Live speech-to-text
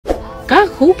Got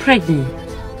who pregnant?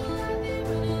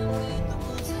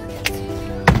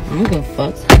 I don't give a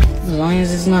fuck. As long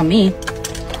as it's not me.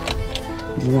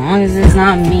 As long as it's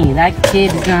not me. That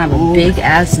kid is gonna have a big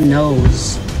ass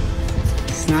nose.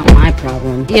 It's not my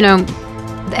problem. You know,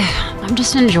 I'm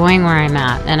just enjoying where I'm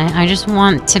at, and I just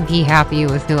want to be happy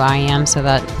with who I am so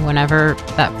that whenever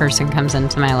that person comes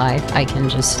into my life, I can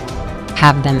just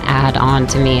have them add on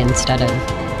to me instead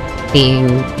of being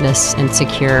this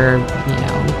insecure,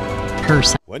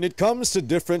 person. When it comes to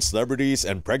different celebrities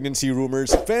and pregnancy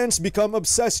rumors, fans become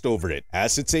obsessed over it,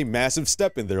 as it's a massive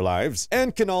step in their lives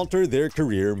and can alter their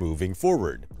career moving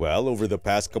forward. Well, over the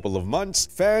past couple of months,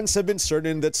 fans have been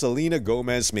certain that Selena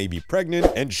Gomez may be pregnant,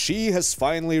 and she has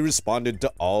finally responded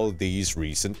to all these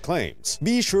recent claims.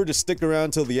 Be sure to stick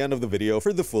around till the end of the video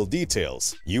for the full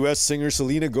details. US singer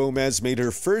Selena Gomez made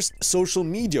her first social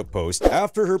media post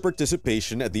after her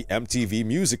participation at the MTV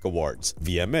Music Awards,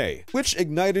 VMA, which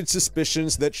ignited suspicions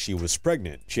that she was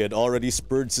pregnant. She had already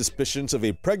spurred suspicions of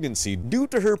a pregnancy due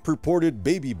to her purported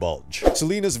baby bulge.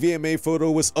 Selena's VMA photo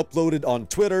was uploaded on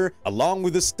Twitter along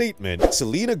with a statement,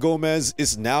 "Selena Gomez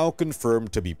is now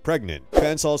confirmed to be pregnant."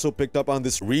 Fans also picked up on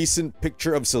this recent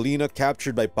picture of Selena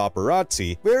captured by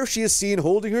paparazzi, where she is seen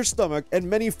holding her stomach, and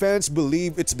many fans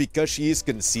believe it's because she is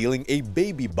concealing a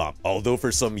baby bump. Although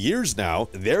for some years now,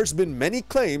 there's been many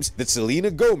claims that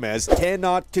Selena Gomez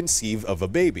cannot conceive of a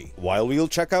baby. While we'll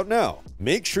check out now,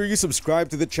 make sure you subscribe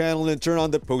to the channel and turn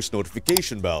on the post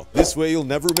notification bell. This way you'll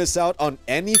never miss out on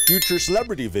any future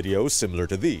celebrity videos similar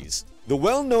to these. The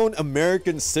well-known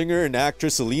American singer and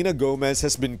actress Selena Gomez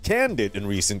has been candid in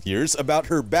recent years about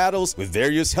her battles with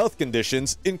various health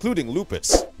conditions, including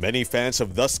lupus. Many fans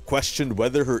have thus questioned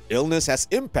whether her illness has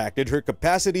impacted her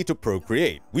capacity to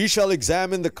procreate. We shall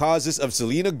examine the causes of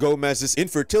Selena Gomez's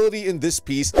infertility in this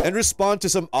piece and respond to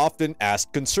some often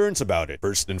asked concerns about it.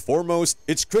 First and foremost,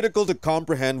 it's critical to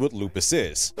comprehend what lupus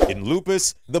is. In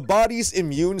lupus, the body's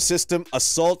immune system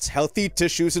assaults healthy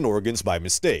tissues and organs by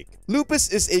mistake. Lupus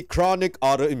is a chronic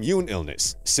autoimmune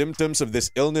illness. Symptoms of this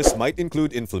illness might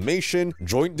include inflammation,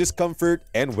 joint discomfort,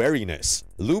 and weariness.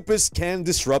 Lupus can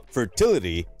disrupt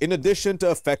fertility in addition to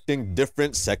affecting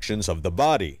different sections of the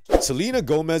body. Selena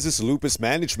Gomez's lupus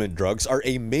management drugs are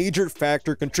a major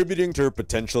factor contributing to her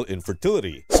potential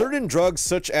infertility. Certain drugs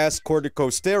such as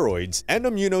corticosteroids and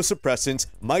immunosuppressants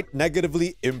might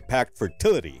negatively impact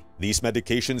fertility. These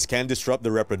medications can disrupt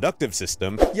the reproductive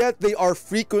system, yet they are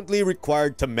frequently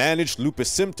required to manage lupus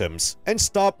symptoms and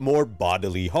stop more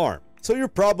bodily harm. So you're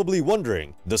probably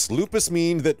wondering, does lupus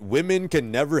mean that women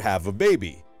can never have a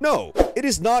baby? No, it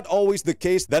is not always the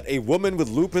case that a woman with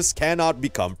lupus cannot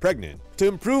become pregnant. To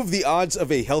improve the odds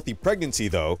of a healthy pregnancy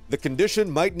though, the condition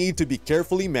might need to be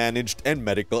carefully managed and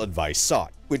medical advice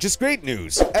sought. Which is great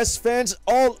news, as fans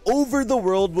all over the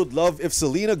world would love if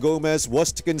Selena Gomez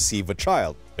was to conceive a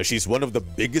child, as she's one of the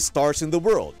biggest stars in the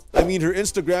world. I mean, her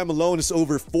Instagram alone is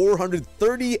over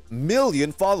 430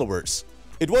 million followers.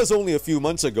 It was only a few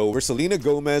months ago where Selena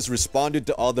Gomez responded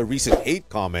to all the recent hate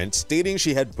comments stating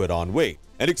she had put on weight,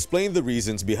 and explained the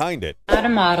reasons behind it. Not a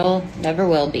model, never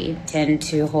will be. Tend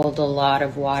to hold a lot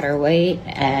of water weight,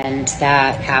 and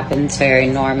that happens very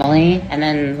normally. And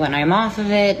then when I'm off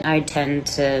of it, I tend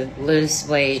to lose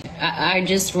weight. I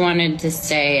just wanted to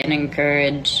say and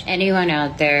encourage anyone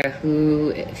out there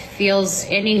who feels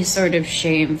any sort of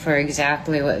shame for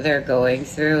exactly what they're going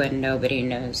through, and nobody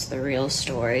knows the real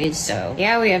story. So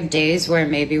yeah, we have days where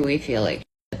maybe we feel like,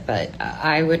 but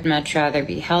I would much rather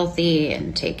be healthy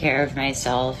and take care of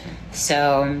myself.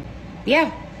 So,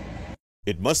 yeah.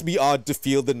 It must be odd to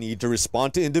feel the need to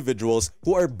respond to individuals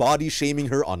who are body shaming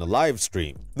her on a live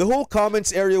stream. The whole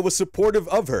comments area was supportive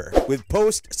of her, with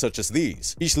posts such as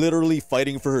these. She's literally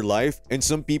fighting for her life, and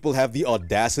some people have the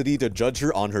audacity to judge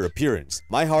her on her appearance.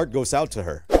 My heart goes out to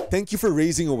her. Thank you for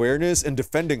raising awareness and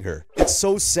defending her. It's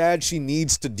so sad she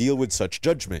needs to deal with such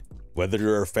judgment. Whether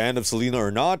you're a fan of Selena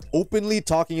or not, openly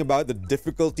talking about the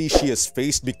difficulty she has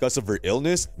faced because of her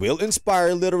illness will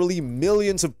inspire literally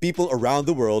millions of people around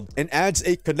the world and adds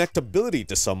a connectability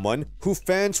to someone who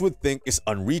fans would think is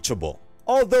unreachable.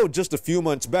 Although just a few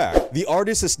months back, the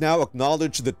artist has now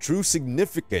acknowledged the true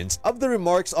significance of the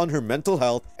remarks on her mental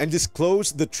health and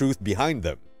disclosed the truth behind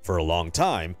them. For a long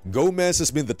time, Gomez has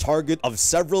been the target of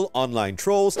several online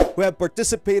trolls who have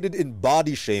participated in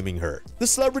body shaming her. The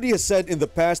celebrity has said in the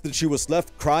past that she was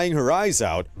left crying her eyes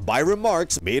out by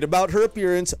remarks made about her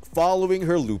appearance following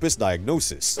her lupus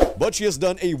diagnosis. But she has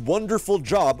done a wonderful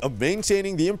job of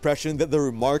maintaining the impression that the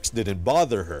remarks didn't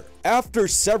bother her. After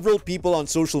several people on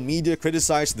social media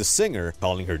criticized the singer,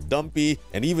 calling her dumpy,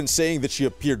 and even saying that she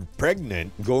appeared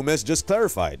pregnant, Gomez just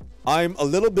clarified, I'm a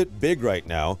little bit big right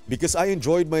now because I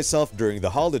enjoyed myself during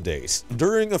the holidays,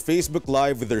 during a Facebook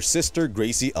Live with her sister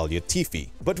Gracie Elliott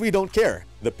Tiffy. But we don't care,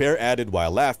 the pair added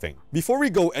while laughing. Before we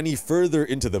go any further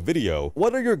into the video,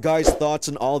 what are your guys' thoughts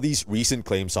on all these recent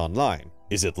claims online?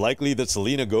 Is it likely that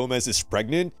Selena Gomez is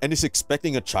pregnant and is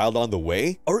expecting a child on the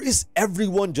way? Or is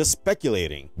everyone just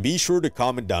speculating? Be sure to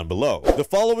comment down below. The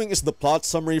following is the plot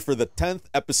summary for the 10th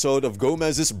episode of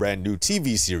Gomez's brand new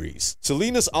TV series.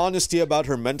 Selena's honesty about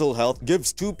her mental health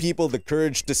gives two people the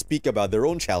courage to speak about their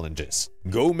own challenges.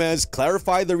 Gomez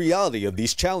clarified the reality of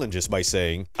these challenges by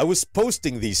saying, "I was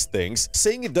posting these things,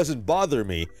 saying it doesn't bother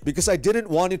me because I didn't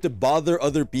want it to bother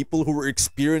other people who were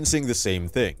experiencing the same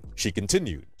thing." She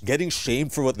continued, "Getting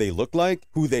shamed for what they look like,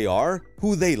 who they are,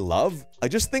 who they love? I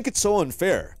just think it's so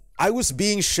unfair. I was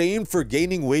being shamed for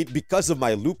gaining weight because of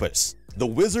my lupus." The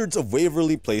Wizards of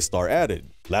Waverly Place star added,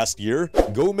 "Last year,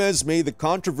 Gomez made the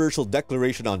controversial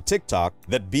declaration on TikTok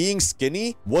that being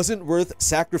skinny wasn't worth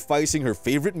sacrificing her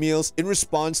favorite meals in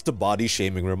response to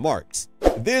body-shaming remarks.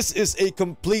 This is a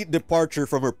complete departure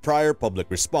from her prior public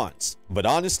response. But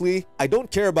honestly, I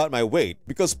don't care about my weight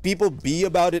because people be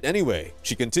about it anyway,"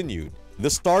 she continued. The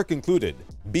star concluded,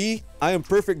 "B, I am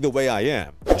perfect the way I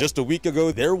am." Just a week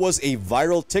ago, there was a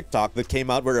viral TikTok that came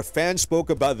out where a fan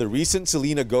spoke about the recent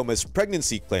Selena Gomez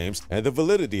pregnancy claims and the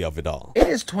validity of it all. It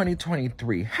is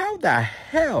 2023. How the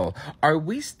hell are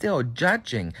we still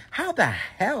judging? How the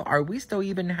hell are we still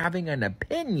even having an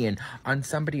opinion on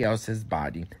somebody else's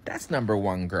body? That's number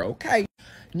one, girl, okay?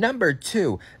 Number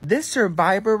two, this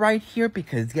survivor right here,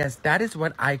 because yes, that is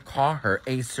what I call her,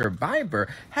 a survivor,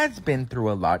 has been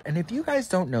through a lot. And if you guys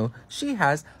don't know, she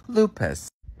has lupus.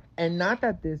 And not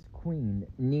that this queen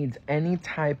needs any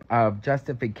type of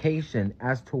justification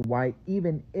as to why,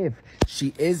 even if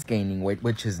she is gaining weight,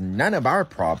 which is none of our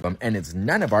problem and it's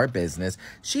none of our business,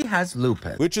 she has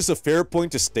lupus. Which is a fair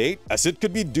point to state, as it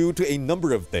could be due to a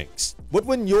number of things. But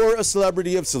when you're a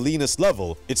celebrity of Selena's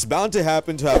level, it's bound to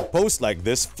happen to have posts like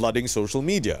this flooding social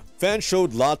media. Fans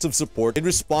showed lots of support in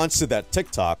response to that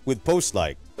TikTok with posts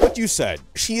like, "What you said,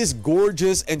 she is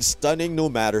gorgeous and stunning no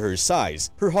matter her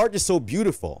size. Her heart is so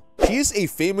beautiful." She is a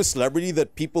famous celebrity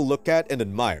that people look at and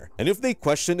admire. And if they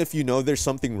question if you know there's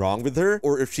something wrong with her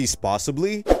or if she's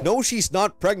possibly, no, she's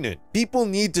not pregnant. People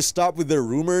need to stop with their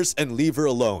rumors and leave her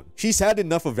alone. She's had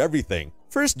enough of everything.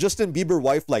 First, Justin Bieber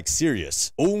wife like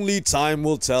serious. Only time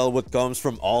will tell what comes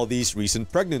from all these recent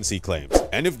pregnancy claims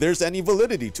and if there's any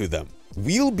validity to them.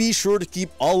 We'll be sure to keep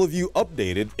all of you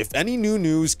updated if any new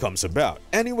news comes about.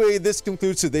 Anyway, this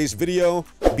concludes today's video.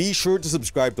 Be sure to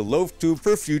subscribe to LoafTube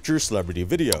for future celebrity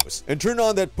videos and turn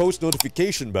on that post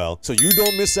notification bell so you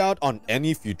don't miss out on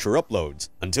any future uploads.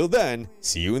 Until then,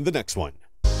 see you in the next one.